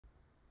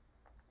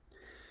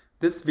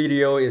This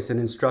video is an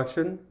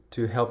instruction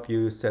to help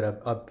you set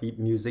up Upbeat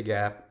Music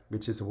app,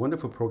 which is a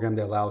wonderful program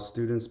that allows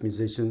students,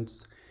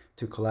 musicians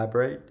to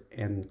collaborate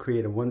and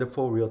create a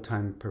wonderful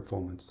real-time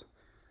performance.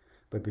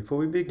 But before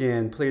we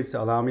begin, please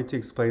allow me to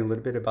explain a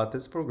little bit about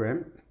this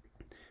program.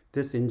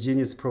 This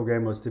ingenious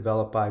program was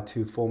developed by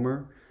two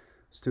former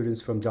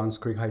students from Johns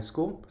Creek High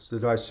School,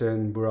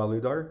 Sudarshan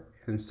Buraludar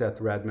and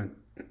Seth Radman.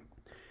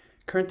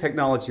 Current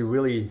technology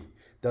really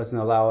doesn't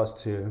allow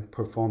us to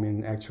perform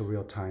in actual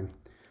real time.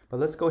 But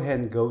let's go ahead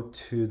and go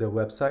to the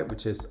website,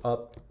 which is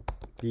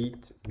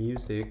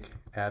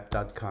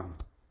upbeatmusicapp.com.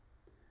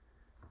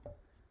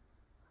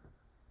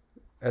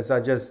 As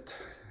I just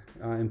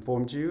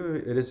informed you,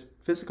 it is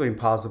physically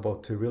impossible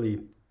to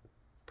really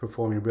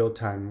perform in real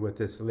time with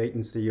this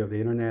latency of the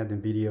internet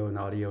and video and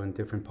audio and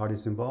different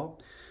parties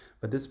involved.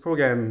 But this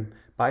program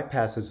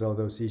bypasses all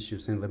those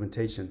issues and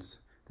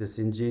limitations. This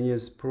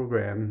ingenious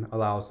program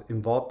allows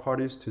involved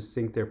parties to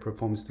sync their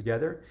performance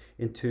together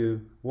into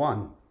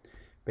one.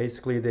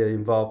 Basically, the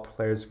involved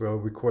players will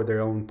record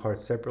their own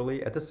parts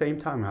separately at the same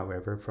time,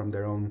 however, from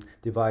their own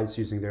device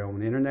using their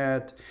own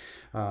internet,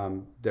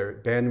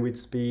 their bandwidth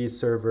speed,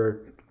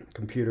 server,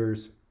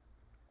 computers.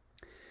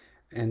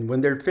 And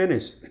when they're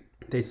finished,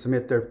 they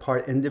submit their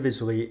part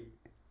individually,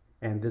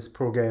 and this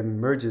program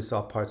merges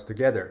all parts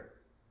together,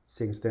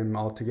 syncs them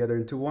all together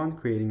into one,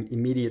 creating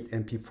immediate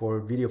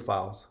MP4 video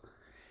files.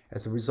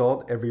 As a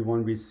result,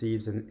 everyone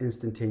receives an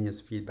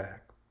instantaneous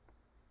feedback.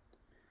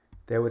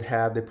 They would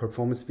have the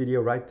performance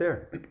video right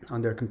there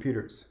on their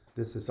computers.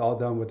 This is all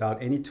done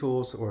without any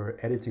tools or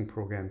editing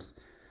programs.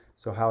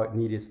 So how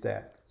neat is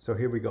that? So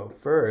here we go.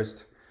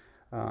 First,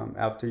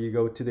 after you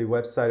go to the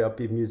website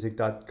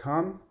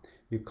upbeatmusic.com,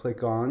 you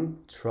click on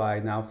Try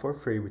Now for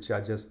Free, which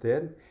I just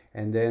did,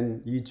 and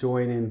then you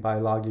join in by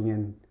logging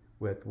in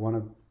with one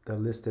of the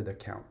listed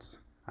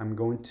accounts. I'm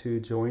going to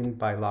join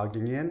by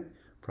logging in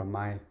from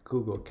my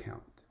Google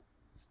account.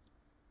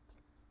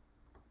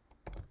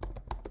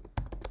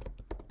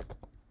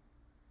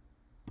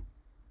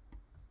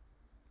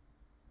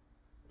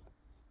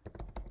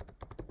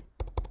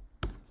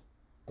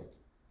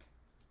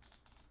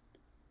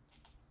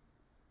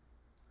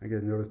 I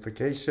get a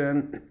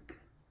notification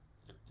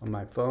on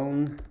my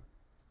phone,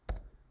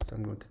 so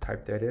I'm going to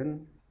type that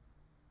in.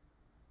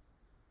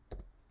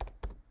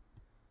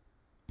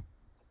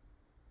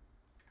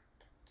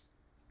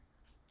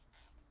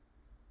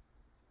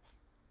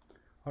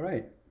 All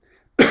right,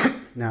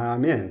 now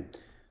I'm in.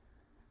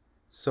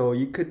 So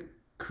you could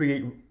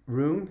create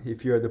room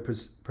if you're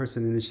the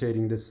person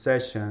initiating this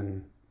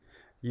session.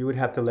 You would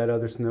have to let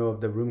others know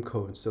of the room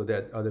code so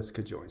that others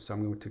could join. So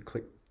I'm going to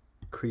click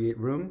Create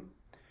Room.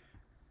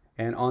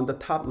 And on the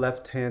top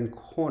left-hand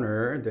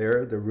corner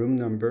there, the room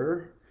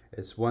number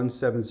is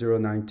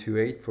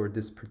 170928 for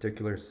this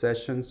particular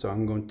session. So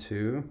I'm going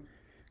to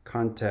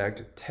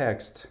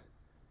text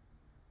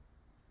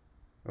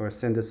or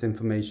send this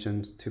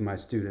information to my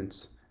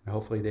students. And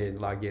hopefully they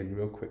log in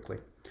real quickly.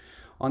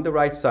 On the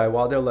right side,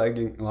 while they're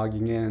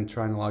logging in,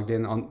 trying to log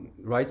in, on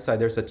the right side,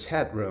 there's a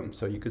chat room.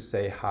 So you could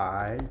say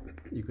hi,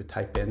 you could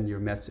type in your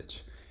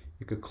message.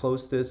 You could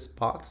close this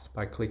box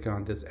by clicking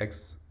on this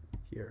X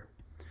here.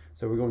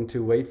 So we're going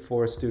to wait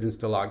for students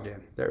to log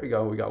in. There we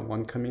go, we got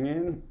one coming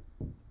in.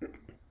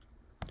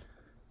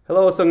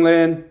 Hello,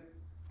 Sunglin.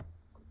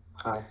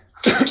 Hi.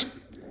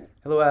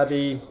 Hello,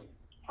 Abby.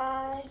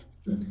 Hi.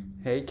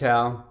 Hey,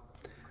 Cal.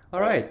 All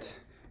right,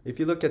 if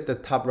you look at the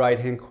top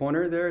right-hand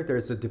corner there,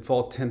 there's a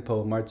default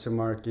tempo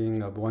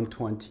marking of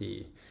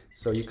 120.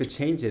 So you could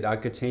change it, I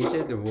could change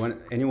it,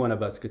 any one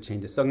of us could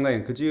change it.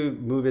 Sunglin, could you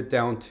move it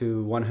down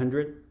to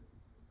 100?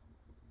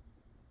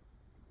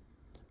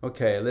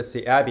 Okay, let's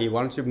see. Abby,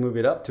 why don't you move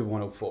it up to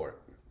 104?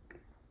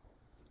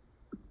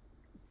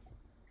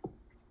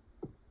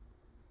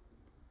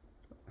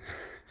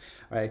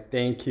 All right,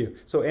 thank you.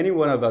 So any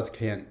one of us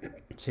can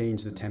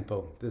change the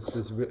tempo. This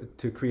is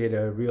to create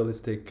a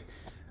realistic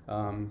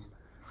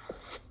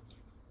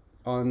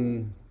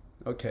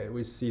okay,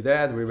 we see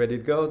that, we're ready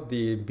to go.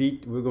 The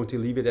beat, we're going to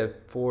leave it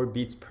at 4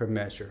 beats per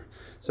measure.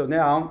 So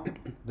now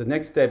the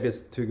next step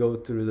is to go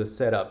through the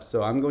setup.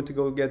 So I'm going to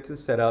go get the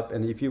setup,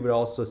 and if you would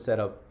also set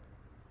up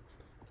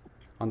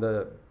on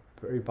the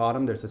very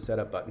bottom, there's a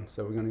setup button.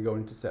 So we're going to go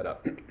into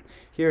setup.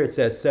 Here it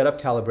says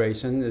setup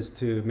calibration is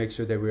to make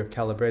sure that we're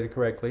calibrated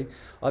correctly.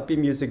 Upbeat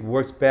Music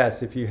works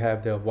best if you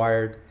have the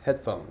wired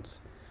headphones.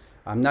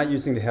 I'm not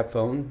using the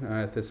headphone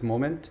at this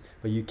moment,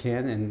 but you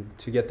can, and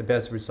to get the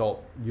best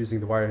result, using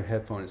the wired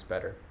headphone is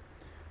better.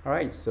 All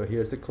right, so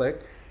here's the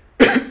click.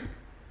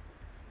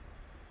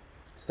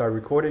 Start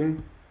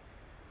recording.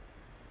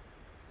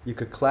 You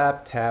could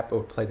clap, tap,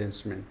 or play the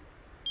instrument.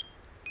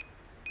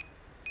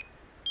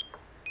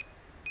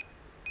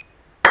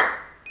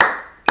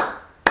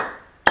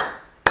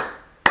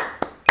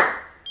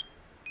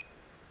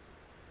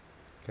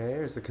 Okay,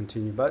 here's the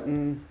continue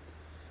button,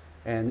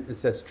 and it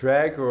says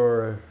drag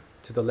or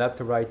to the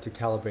left or right to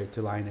calibrate,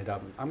 to line it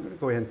up. I'm going to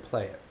go ahead and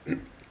play it.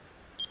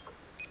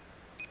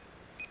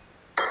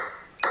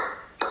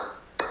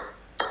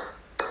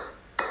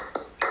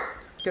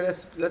 Okay,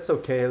 that's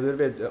okay. A little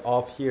bit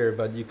off here,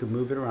 but you can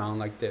move it around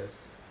like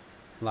this.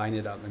 Line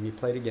it up. Let me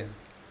play it again.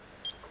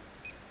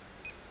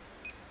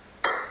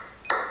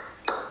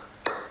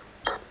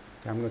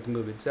 Okay, I'm going to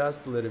move it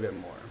just a little bit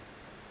more.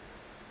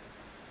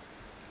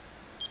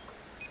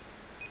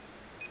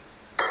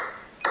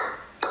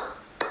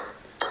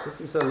 This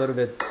is a little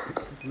bit,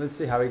 let's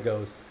see how it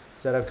goes.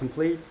 Setup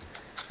complete.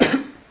 All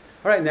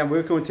right, now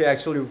we're going to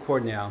actually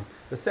record now.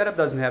 The setup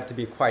doesn't have to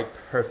be quite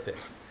perfect.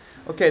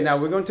 Okay, now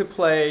we're going to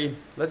play,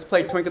 let's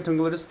play Twinkle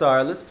Twinkle Little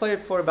Star. Let's play it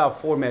for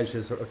about 4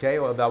 measures, okay,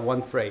 or about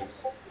 1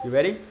 phrase. You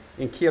ready?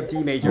 In key of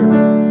D major.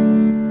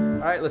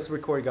 All right, let's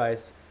record,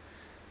 guys.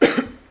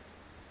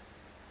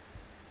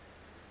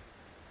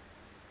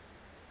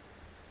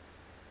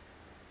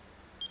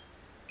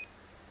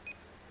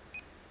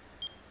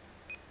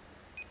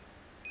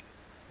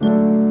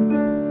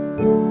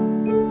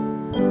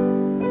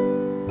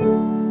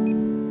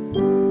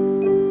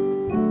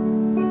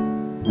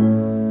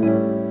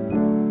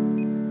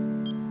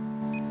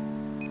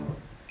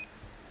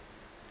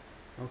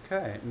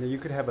 Okay, now you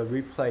could have a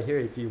replay here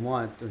if you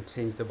want to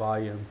change the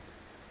volume.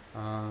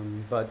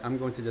 But I'm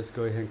going to just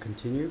go ahead and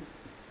continue.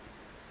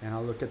 And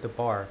I'll look at the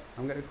bar.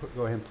 I'm going to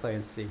go ahead and play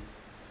and see.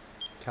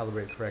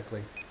 Calibrate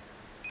correctly.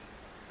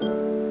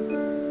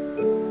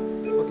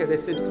 Okay,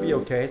 this seems to be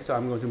okay, so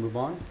I'm going to move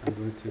on. I'm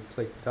going to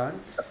click done.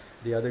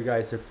 The other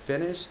guys are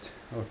finished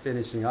or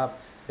finishing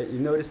up. You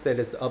notice that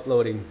it's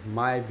uploading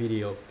my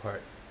video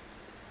part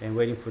and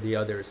waiting for the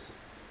others.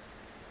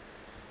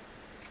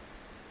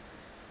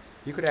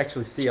 You could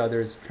actually see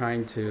others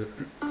trying to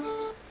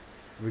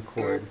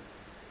record.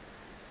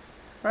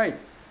 Right.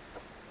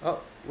 Oh,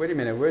 wait a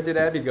minute. Where did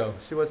Abby go?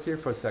 She was here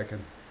for a second.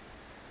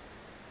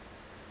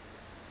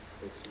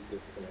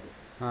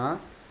 Huh?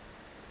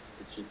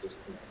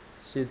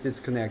 She's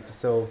disconnected.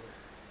 So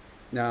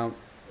now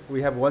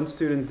we have one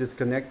student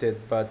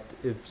disconnected, but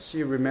if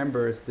she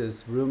remembers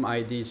this room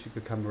ID, she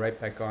could come right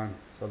back on.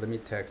 So let me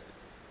text.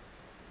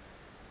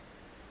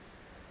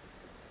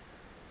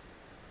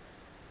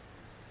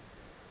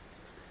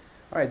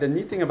 All right, the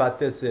neat thing about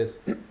this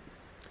is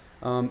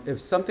if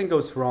something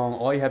goes wrong,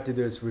 all you have to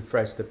do is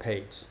refresh the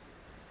page.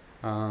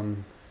 Wait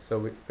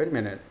a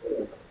minute.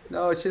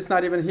 No, she's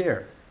not even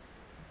here.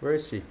 Where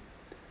is she?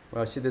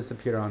 Well, she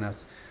disappeared on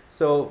us.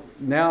 So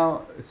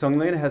now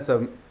Sunglin has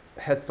a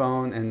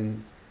headphone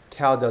and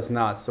Cal does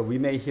not. So we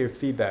may hear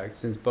feedback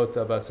since both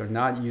of us are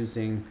not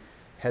using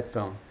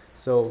headphone.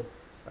 So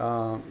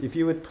if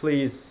you would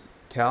please,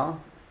 Cal,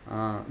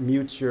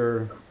 mute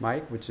your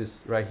mic, which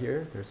is right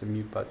here. There's a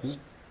mute button.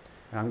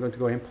 And I'm going to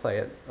go ahead and play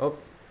it. Oh,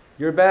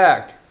 you're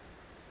back.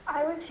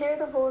 I was here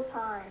the whole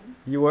time.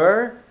 You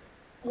were?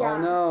 Yeah. Oh,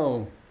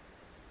 no.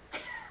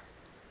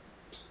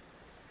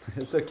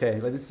 It's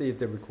okay. Let me see if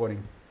they're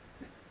recording.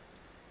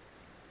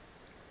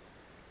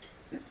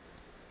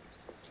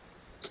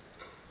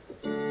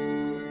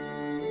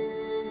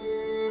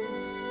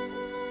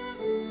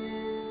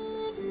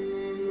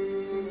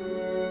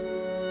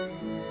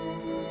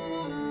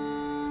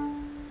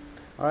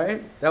 All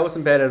right, that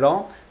wasn't bad at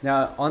all.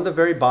 Now, on the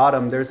very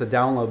bottom, there's a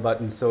download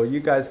button. So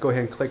you guys go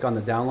ahead and click on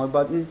the download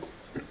button.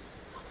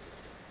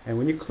 And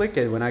when you click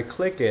it, when I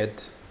click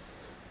it,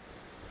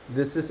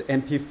 this is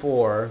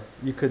MP4.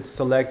 You could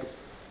select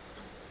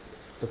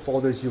the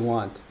folders you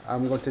want.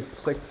 I'm going to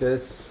click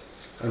this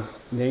and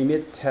name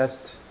it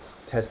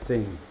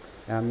testing.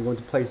 And I'm going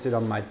to place it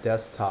on my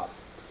desktop.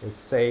 It's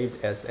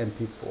saved as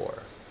MP4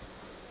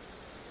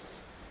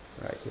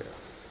 right here.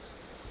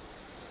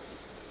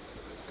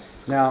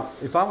 Now,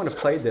 if I want to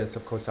play this,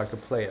 of course I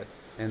could play it,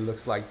 and it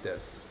looks like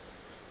this.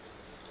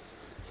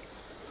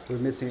 We're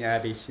missing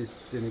Abby. She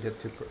didn't get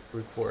to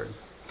record.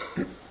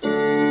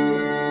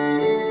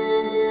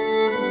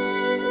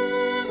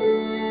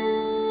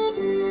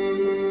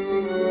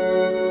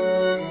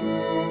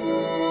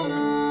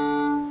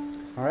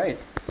 All right,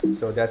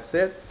 so that's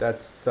it.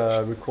 That's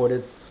the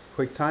recorded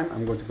QuickTime.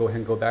 I'm going to go ahead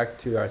and go back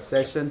to our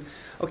session.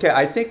 Okay,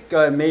 I think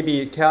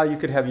maybe, Cal, you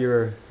could have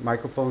your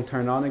microphone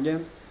turned on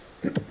again.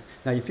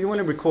 Now, if you want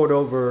to record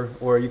over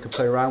or you could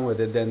play around with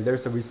it, then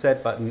there's a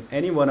reset button.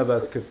 Any one of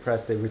us could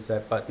press the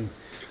reset button.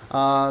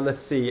 Let's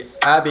see.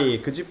 Abby,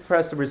 could you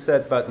press the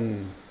reset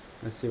button?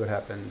 Let's see what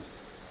happens.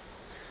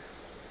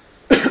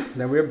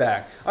 Then we're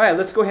back. All right,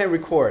 let's go ahead and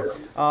record.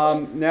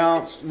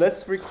 Now,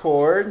 let's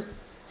record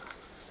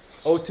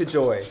Ode to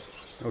Joy.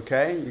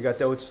 Okay, you got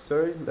the Ode to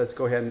Joy? Let's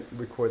go ahead and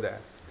record that.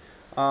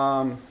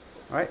 All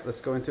right, let's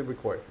go into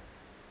record.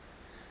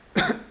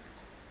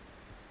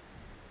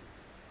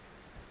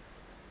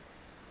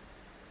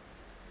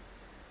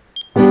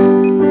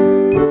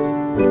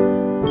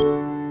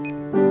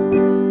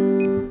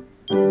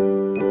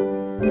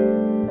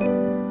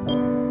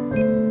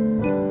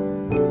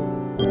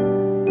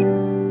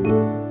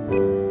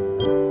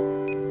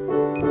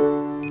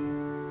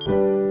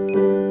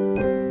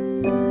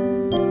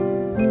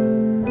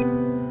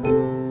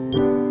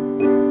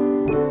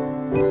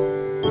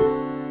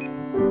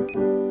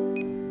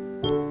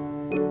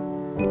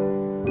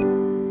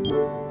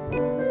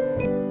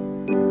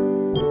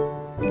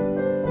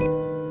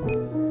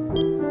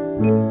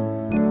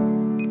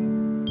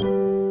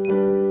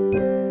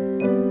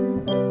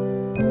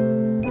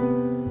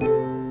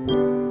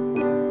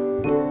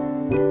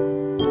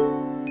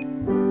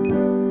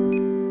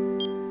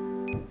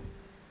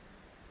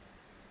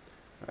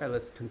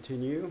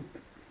 continue.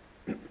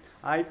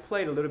 I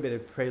played a little bit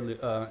of prelude,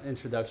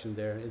 introduction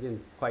there. It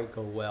didn't quite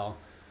go well,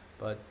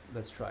 but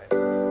let's try it.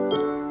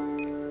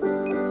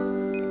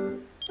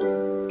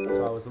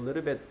 So I was a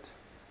little bit,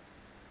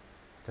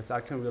 because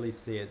I couldn't really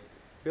see it.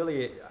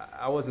 Really,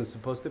 I wasn't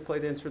supposed to play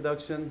the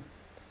introduction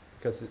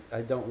because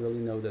I don't really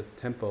know the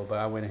tempo, but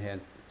I went ahead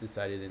and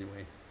decided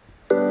anyway.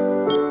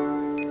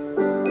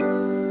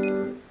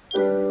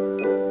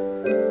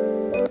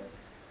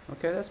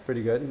 Okay, that's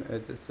pretty good.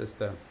 It's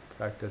just a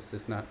practice.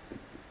 It's not,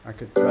 I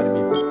could try to be.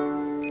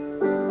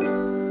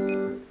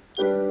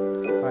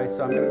 All right,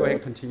 so I'm gonna go ahead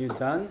and continue.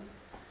 Done.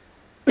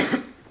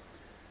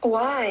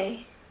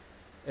 Why?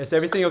 Is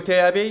everything okay,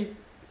 Abby?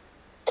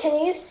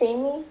 Can you see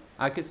me?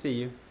 I could see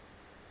you.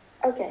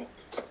 Okay.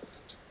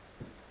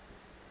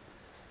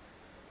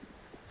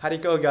 How'd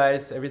it go,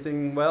 guys?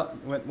 Everything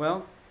went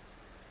well?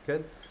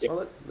 Good? Yep.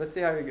 Well, let's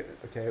see how we go.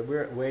 Okay,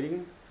 we're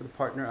waiting for the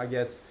partner, I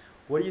guess.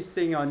 What are you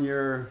seeing on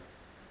your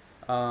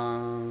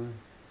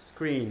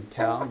screen,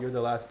 Cal? You're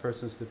the last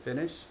person to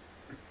finish.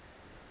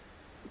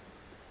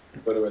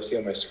 What do I see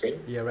on my screen?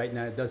 Yeah, right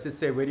now. Does it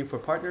say waiting for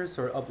partners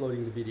or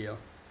uploading the video?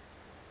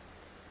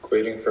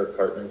 Waiting for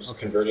partners, Okay.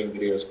 converting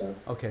videos now.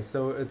 Okay,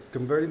 so it's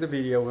converting the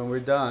video. When we're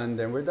done,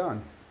 then we're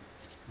done.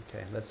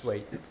 Okay, let's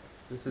wait.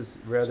 This is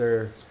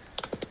rather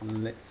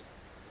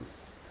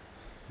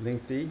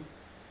lengthy.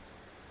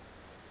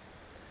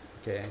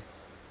 Okay.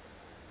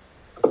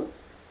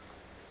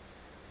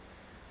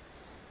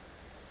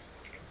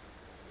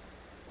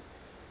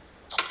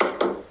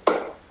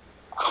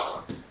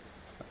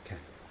 Okay.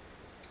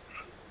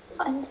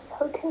 I'm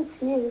so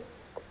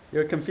confused.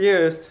 You're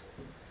confused?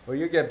 Well,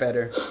 you get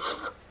better.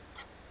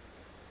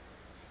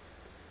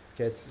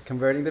 Okay, it's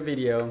converting the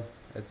video.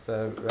 It's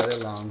rather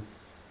long.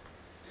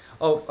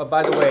 Oh,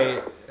 by the way,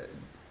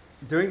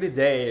 during the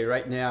day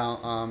right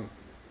now,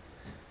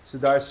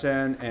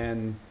 Sudarshan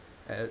and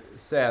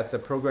Seth, the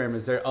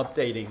programmers, they're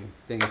updating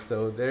things.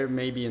 So they're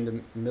maybe in the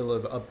middle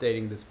of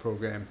updating this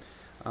program.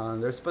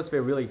 There's supposed to be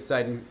a really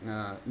exciting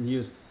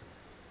news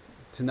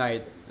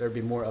tonight. There'll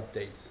be more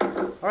updates.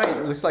 All right,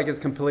 it looks like it's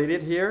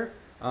completed here.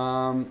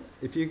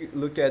 If you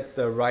look at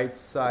the right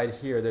side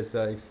here, there's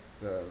a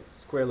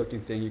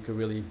square-looking thing. You could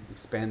really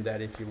expand that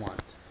if you want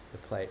to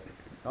play.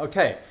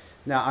 Okay,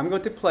 now I'm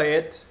going to play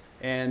it.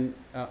 And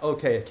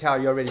okay, Cal,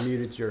 you already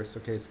muted yours.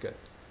 Okay, it's good.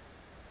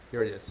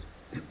 Here it is.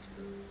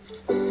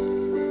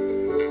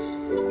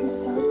 I'm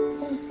so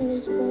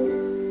confused.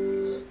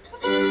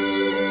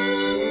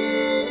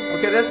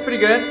 Okay, that's pretty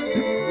good.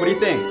 What do you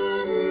think?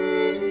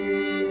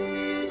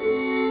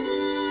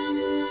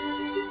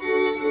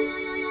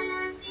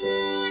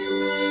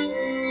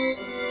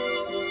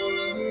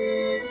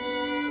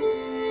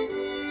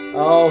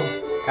 Oh,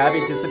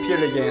 Abby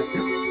disappeared again.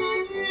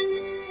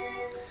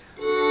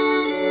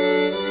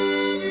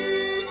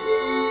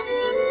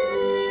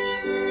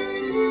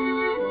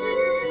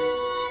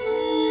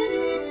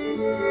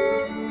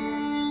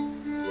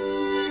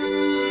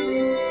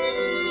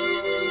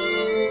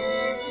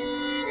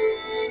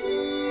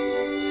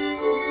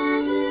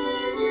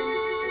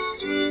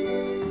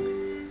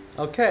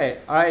 Okay,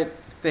 all right,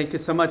 thank you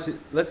so much.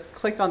 Let's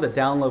click on the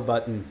download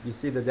button. You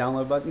see the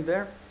download button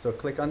there? So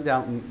click on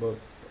download,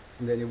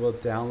 and then it will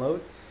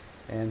download.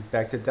 And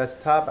back to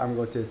desktop, I'm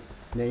going to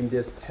name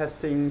this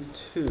testing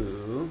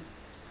 2.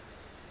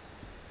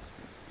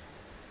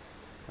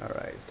 All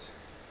right.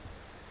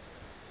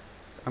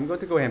 So I'm going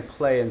to go ahead and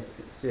play and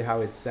see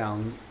how it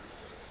sounds.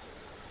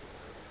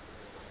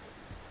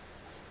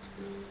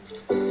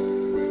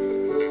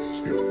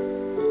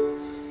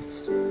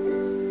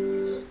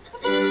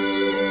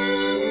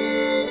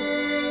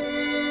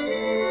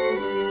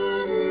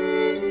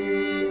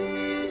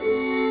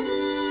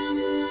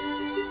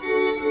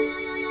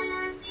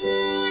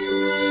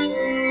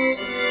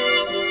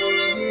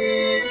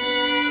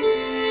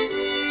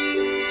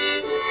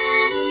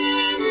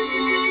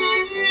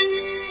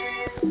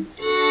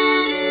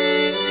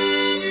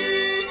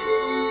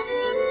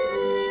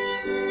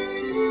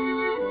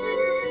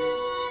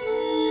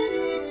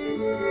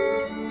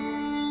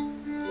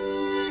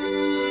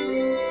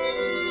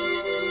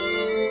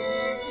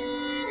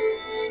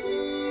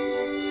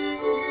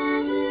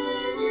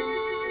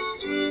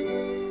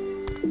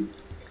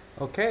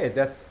 Okay,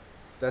 that's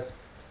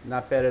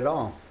not bad at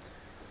all.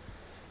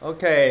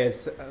 Okay,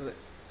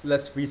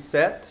 let's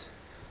reset.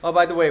 Oh,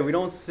 by the way, we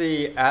don't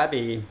see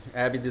Abby.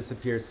 Abby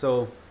disappeared,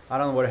 so I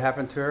don't know what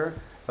happened to her.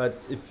 But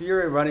if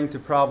you're running into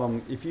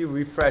problem, if you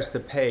refresh the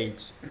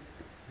page,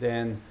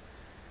 then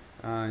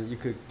you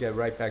could get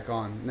right back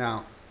on.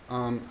 Now,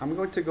 I'm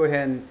going to go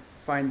ahead and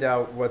find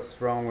out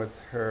what's wrong with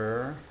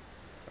her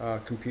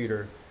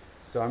computer.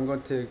 So I'm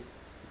going to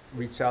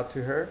reach out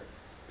to her.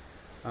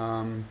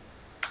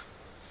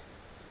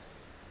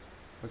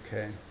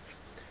 Okay,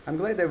 I'm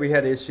glad that we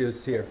had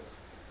issues here.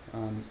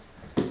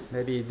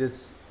 Maybe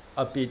this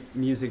upbeat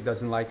music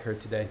doesn't like her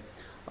today.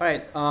 All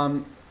right,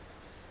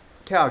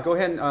 Cal, go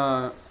ahead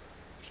and,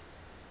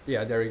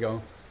 yeah, there we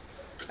go.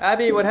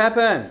 Abby, what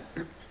happened?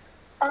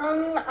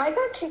 I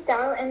got kicked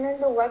out and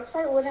then the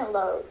website wouldn't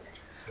load.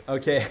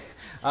 Okay,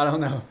 I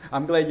don't know.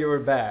 I'm glad you were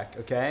back,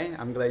 okay?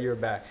 I'm glad you're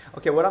back.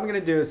 Okay, what I'm going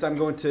to do is I'm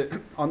going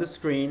to, on the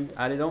screen,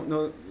 I don't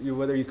know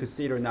whether you could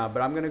see it or not,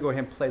 but I'm going to go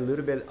ahead and play a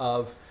little bit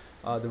of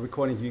the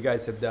recording you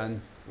guys have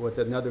done with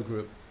another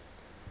group.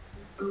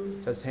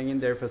 Just hang in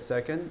there for a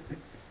second.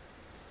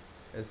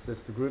 Is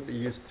this the group that you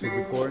used to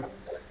record?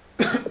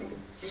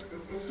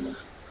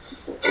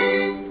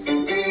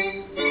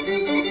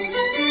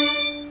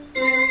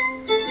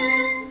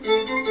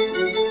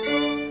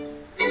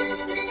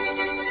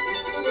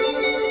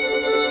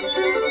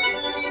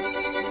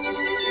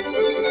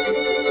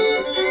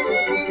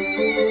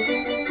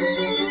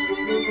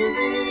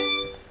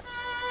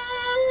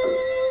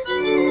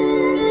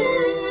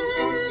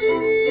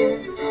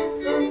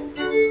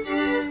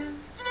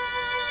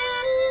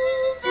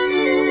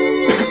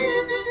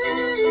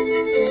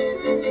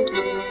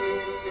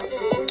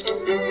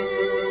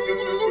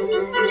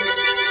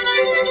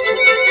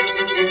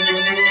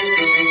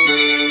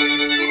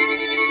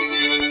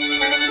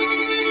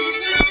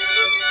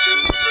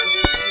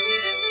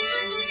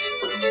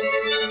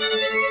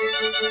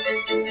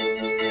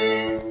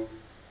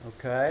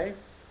 Okay.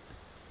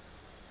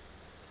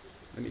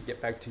 Let me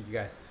get back to you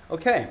guys.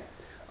 Okay.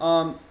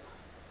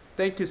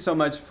 Thank you so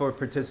much for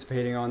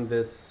participating on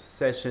this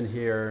session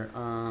here.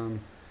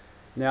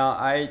 Now,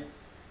 I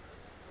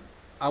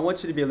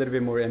want you to be a little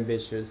bit more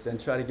ambitious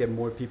and try to get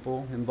more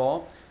people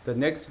involved. The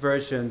next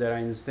version that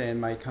I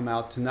understand might come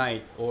out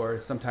tonight or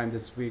sometime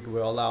this week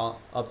will allow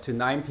up to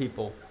 9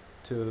 people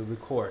to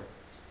record.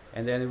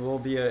 And then we'll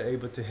be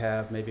able to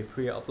have maybe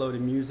pre-uploaded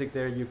music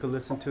there you could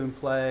listen to and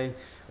play,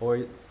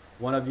 or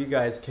one of you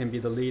guys can be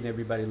the lead and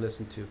everybody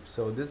listen to.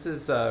 So this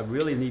is a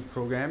really neat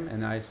program,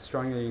 and I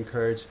strongly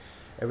encourage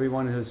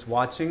everyone who's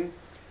watching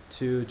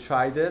to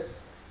try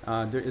this,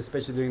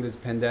 especially during this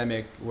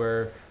pandemic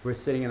where we're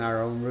sitting in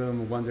our own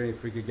room wondering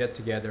if we could get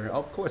together.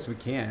 Of course we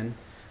can,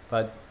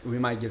 but we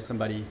might give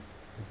somebody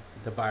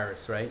the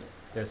virus, right?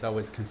 There's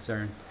always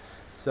concern.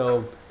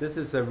 So this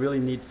is a really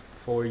neat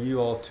for you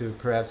all to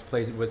perhaps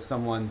play with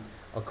someone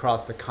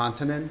across the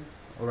continent,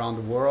 around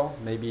the world,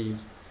 maybe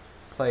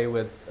play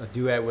with a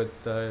duet with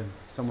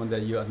someone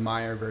that you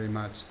admire very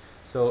much.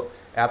 So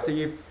after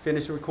you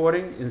finish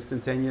recording,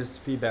 instantaneous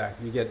feedback,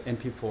 you get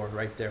MP4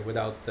 right there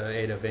without the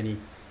aid of any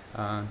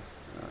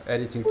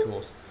editing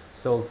tools.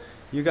 So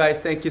you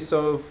guys, thank you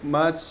so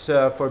much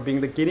for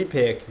being the guinea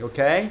pig,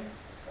 okay?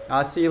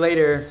 I'll see you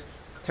later.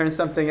 Turn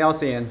something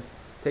else in.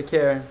 Take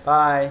care.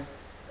 Bye.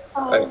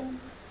 Bye.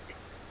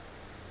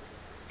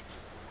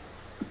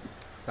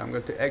 So I'm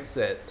going to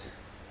exit.